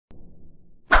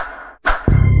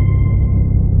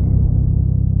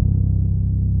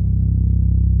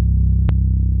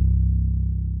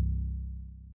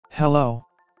Hello.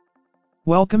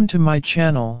 Welcome to my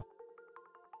channel.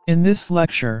 In this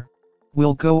lecture,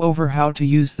 we'll go over how to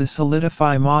use the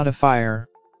Solidify modifier.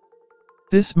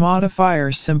 This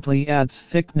modifier simply adds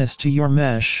thickness to your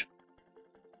mesh.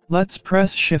 Let's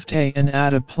press Shift A and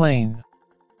add a plane.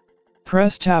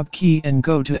 Press Tab key and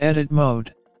go to Edit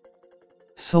mode.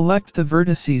 Select the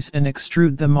vertices and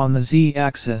extrude them on the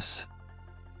Z-axis.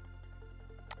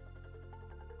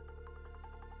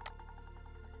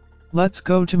 Let's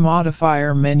go to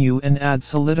Modifier menu and add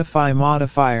Solidify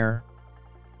Modifier.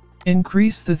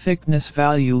 Increase the thickness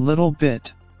value little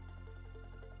bit.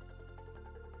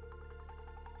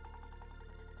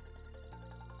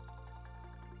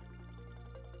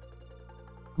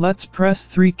 Let's press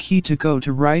 3 key to go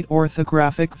to right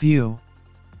orthographic view.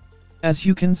 As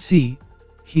you can see,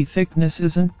 thickness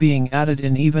isn't being added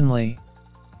in evenly.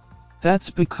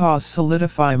 That's because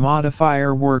Solidify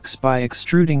modifier works by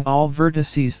extruding all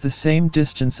vertices the same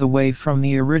distance away from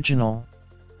the original.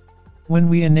 When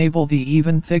we enable the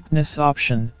even thickness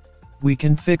option, we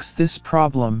can fix this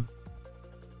problem.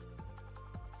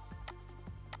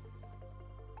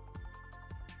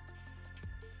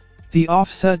 The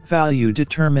offset value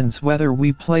determines whether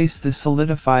we place the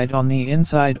solidified on the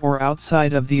inside or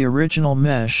outside of the original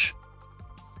mesh.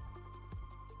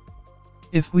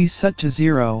 If we set to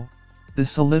 0, the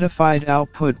solidified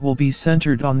output will be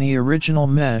centered on the original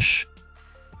mesh.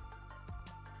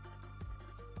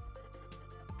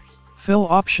 Fill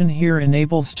option here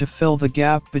enables to fill the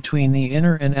gap between the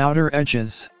inner and outer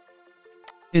edges.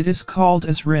 It is called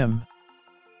as rim.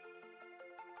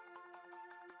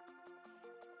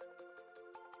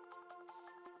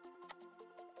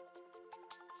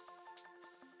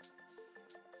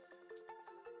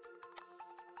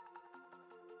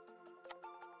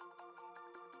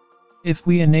 If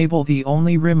we enable the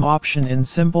only rim option in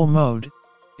simple mode,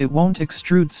 it won't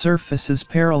extrude surfaces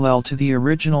parallel to the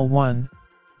original one,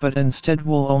 but instead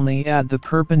will only add the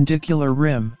perpendicular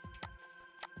rim.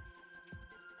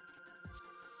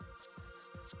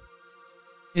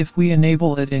 If we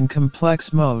enable it in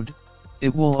complex mode,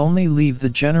 it will only leave the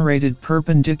generated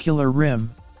perpendicular rim.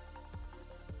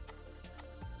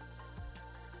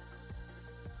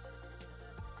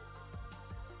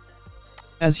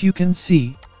 As you can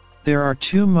see, there are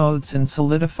two modes in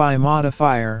Solidify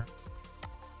modifier.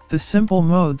 The simple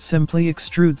mode simply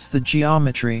extrudes the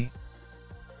geometry.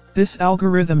 This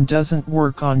algorithm doesn't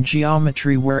work on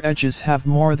geometry where edges have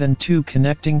more than two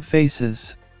connecting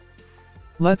faces.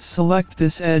 Let's select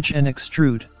this edge and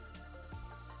extrude.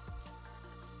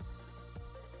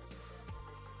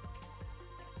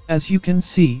 As you can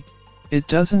see, it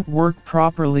doesn't work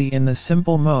properly in the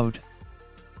simple mode,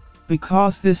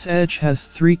 because this edge has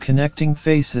 3 connecting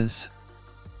faces.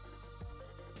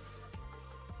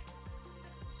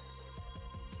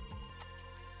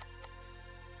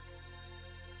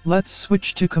 Let's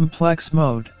switch to complex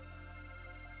mode.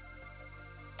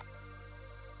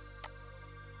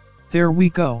 There we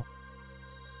go.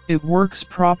 It works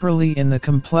properly in the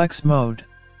complex mode.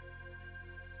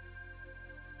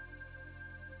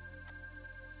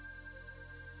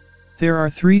 There are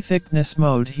 3 thickness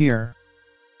mode here.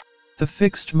 The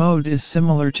fixed mode is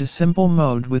similar to simple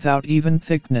mode without even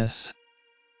thickness.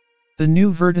 The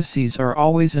new vertices are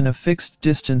always in a fixed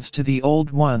distance to the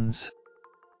old ones.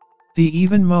 The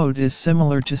even mode is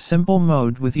similar to simple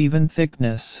mode with even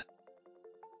thickness,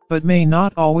 but may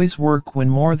not always work when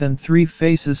more than 3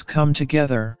 faces come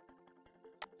together.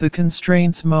 The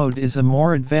constraints mode is a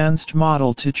more advanced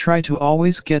model to try to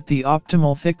always get the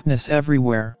optimal thickness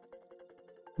everywhere.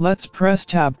 Let's press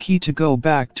Tab key to go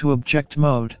back to object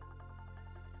mode.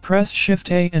 Press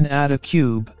Shift A and add a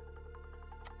cube.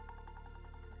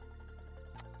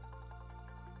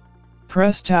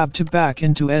 Press Tab to back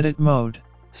into edit mode.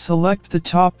 Select the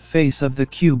top face of the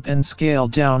cube and scale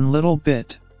down little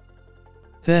bit.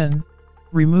 Then,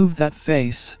 remove that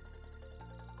face.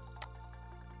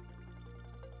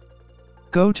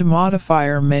 Go to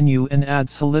Modifier menu and add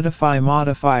Solidify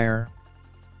modifier.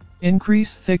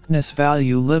 Increase thickness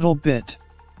value little bit.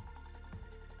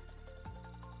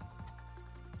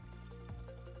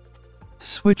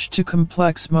 Switch to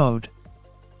complex mode.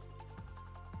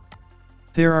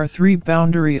 There are 3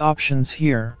 boundary options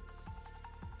here.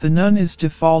 The None is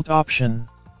default option.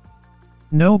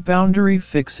 No boundary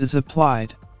fix is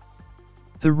applied.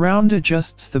 The Round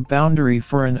adjusts the boundary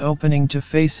for an opening to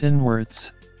face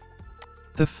inwards.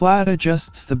 The Flat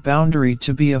adjusts the boundary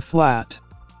to be a flat.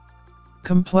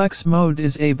 Complex mode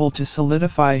is able to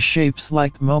solidify shapes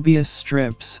like Möbius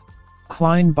strips,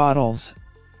 Klein bottles,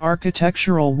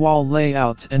 architectural wall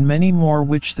layouts and many more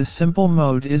which the simple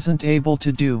mode isn't able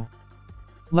to do.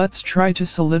 Let's try to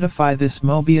solidify this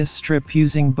Möbius strip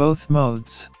using both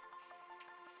modes.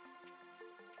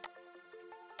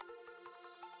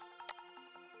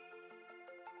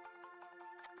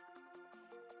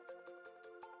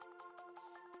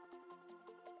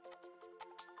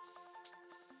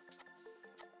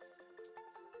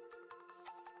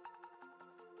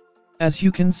 As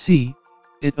you can see,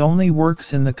 it only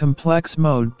works in the complex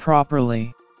mode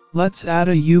properly. Let's add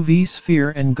a UV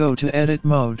sphere and go to Edit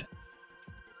mode.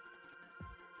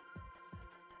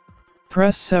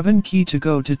 Press 7 key to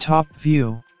go to top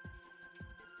view.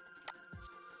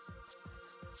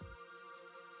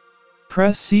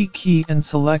 Press C key and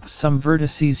select some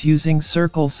vertices using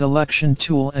circle selection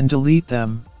tool and delete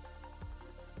them.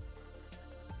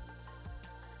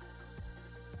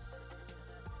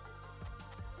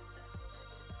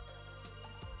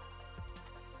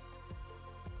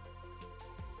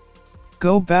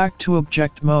 Go back to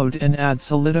object mode and add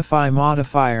Solidify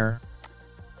Modifier.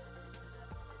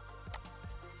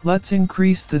 Let's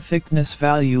increase the thickness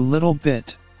value little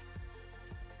bit.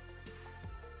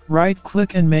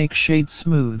 Right-click and make shade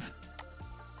smooth.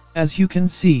 As you can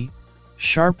see,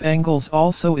 sharp angles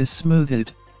also is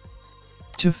smoothed.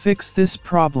 To fix this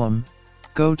problem,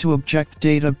 go to Object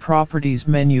Data Properties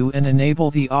menu and enable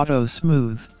the Auto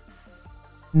Smooth.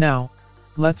 Now,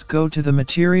 let's go to the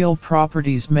Material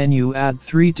Properties menu, add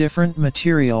 3 different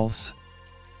materials.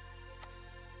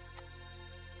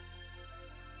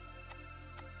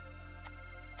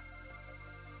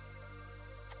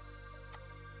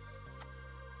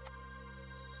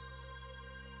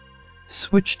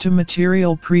 Switch to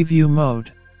Material Preview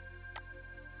mode.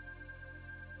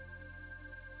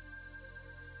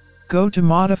 Go to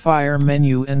Modifier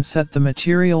menu and set the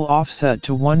Material Offset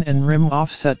to 1 and Rim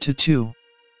Offset to 2.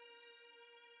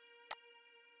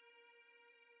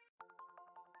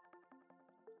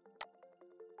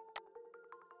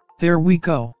 There we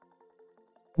go.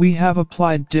 We have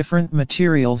applied different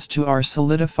materials to our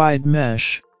solidified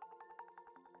mesh.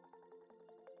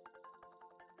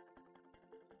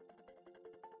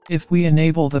 If we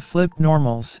enable the flip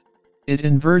normals, it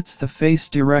inverts the face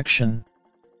direction.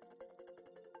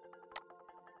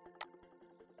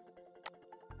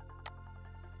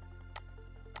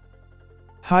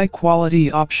 High quality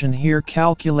option here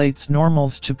calculates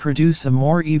normals to produce a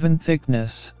more even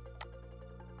thickness.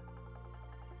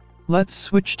 Let's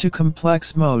switch to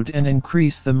complex mode and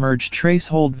increase the merge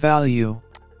Treshold value.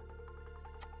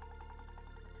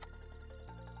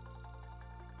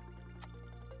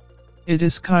 It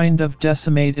is kind of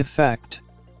decimate effect.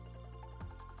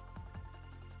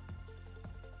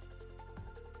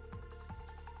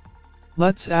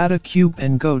 Let's add a cube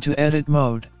and go to Edit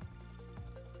mode.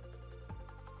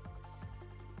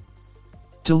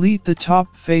 Delete the top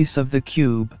face of the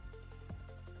cube.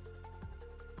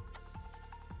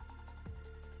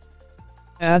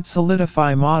 Add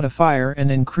Solidify Modifier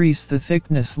and increase the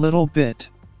thickness little bit.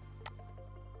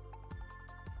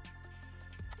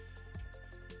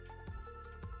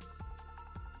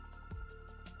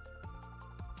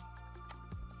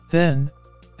 Then,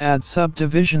 add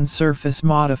Subdivision Surface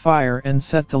Modifier and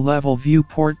set the level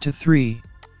viewport to 3.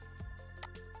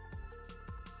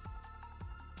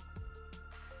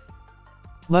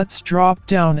 Let's drop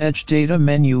down Edge Data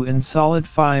menu in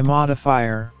Solidify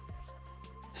Modifier.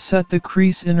 Set the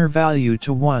crease inner value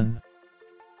to 1.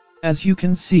 As you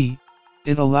can see,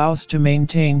 it allows to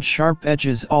maintain sharp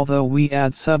edges although we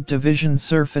add Subdivision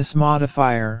Surface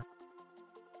Modifier.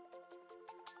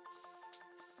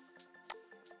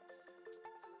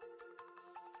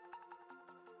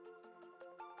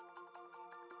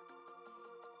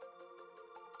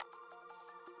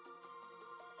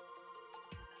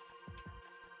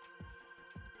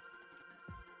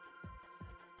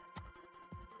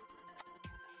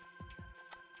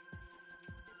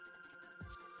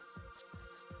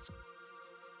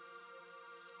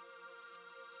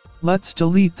 Let's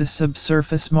delete the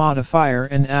Subsurface Modifier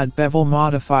and add Bevel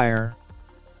Modifier.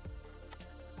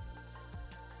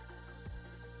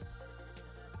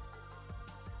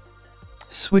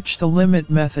 Switch the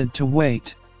limit method to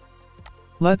weight.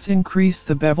 Let's increase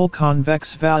the Bevel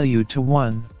Convex value to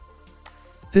 1.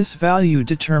 This value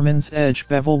determines edge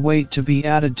bevel weight to be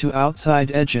added to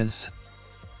outside edges.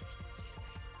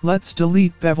 Let's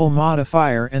delete Bevel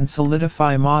Modifier and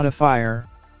Solidify Modifier.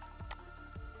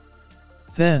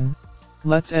 Then,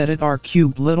 let's edit our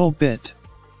cube little bit.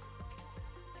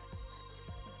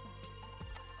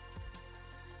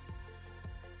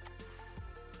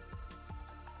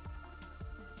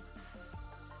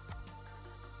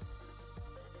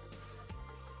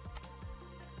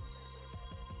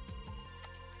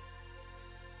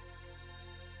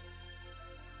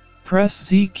 Press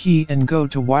Z key and go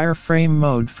to wireframe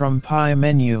mode from Pi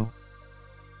menu.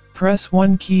 Press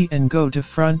 1 key and go to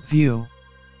front view.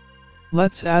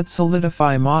 Let's add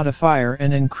Solidify Modifier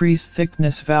and increase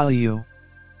thickness value.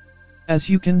 As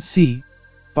you can see,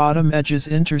 bottom edges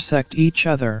intersect each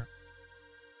other.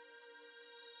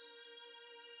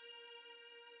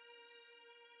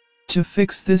 To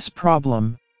fix this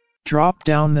problem, drop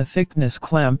down the thickness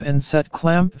clamp and set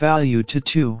clamp value to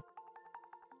 2.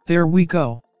 There we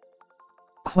go.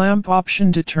 Clamp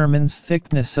option determines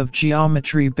thickness of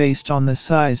geometry based on the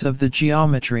size of the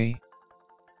geometry.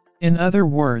 In other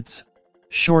words,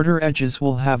 shorter edges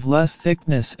will have less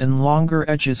thickness and longer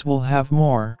edges will have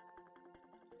more.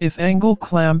 If angle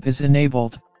clamp is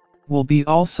enabled, will be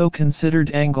also considered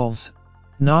angles,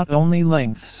 not only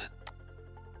lengths.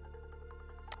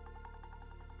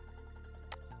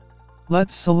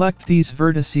 Let's select these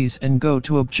vertices and go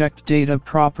to Object Data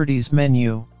Properties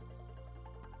menu.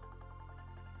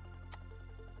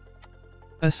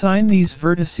 Assign these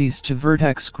vertices to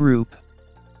Vertex Group.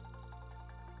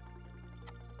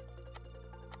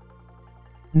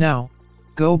 Now,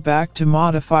 go back to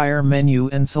Modifier menu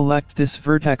and select this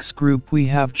vertex group we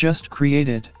have just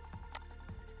created.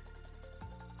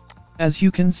 As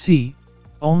you can see,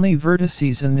 only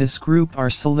vertices in this group are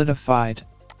solidified.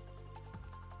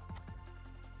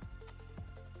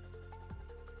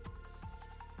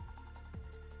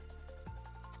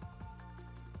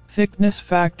 Thickness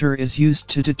factor is used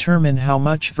to determine how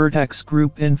much vertex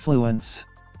group influence.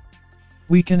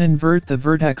 We can invert the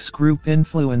vertex group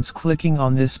influence clicking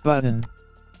on this button.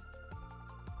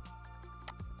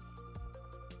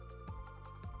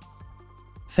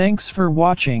 Thanks for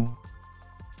watching.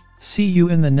 See you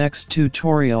in the next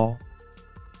tutorial.